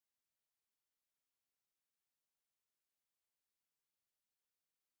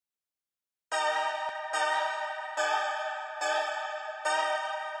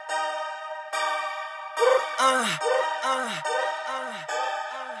My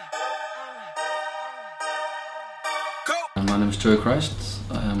name is Joey Christ.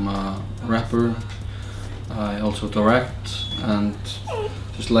 I am a rapper. I also direct and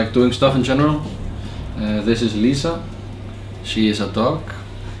just like doing stuff in general. This is Lisa. She is a dog.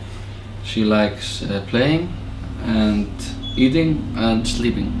 She likes playing and eating and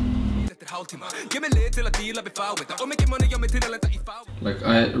sleeping. Like,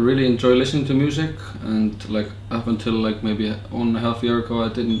 I really enjoy listening to music, and like up until like maybe 1.5 years ago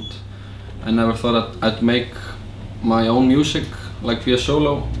I never thought I'd make my own music, like be a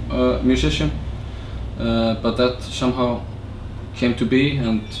solo musician, but that somehow came to be,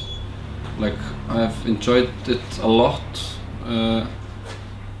 and like I've enjoyed it a lot.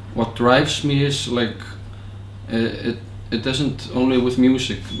 What drives me is like it isn't only with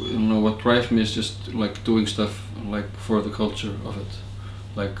music, you know. What drives me is just like doing stuff like for the culture of it.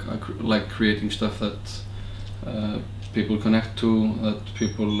 Like I like creating stuff that people connect to, that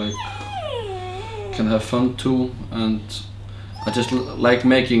people like can have fun too, and I just like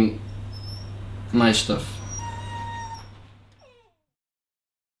making nice stuff.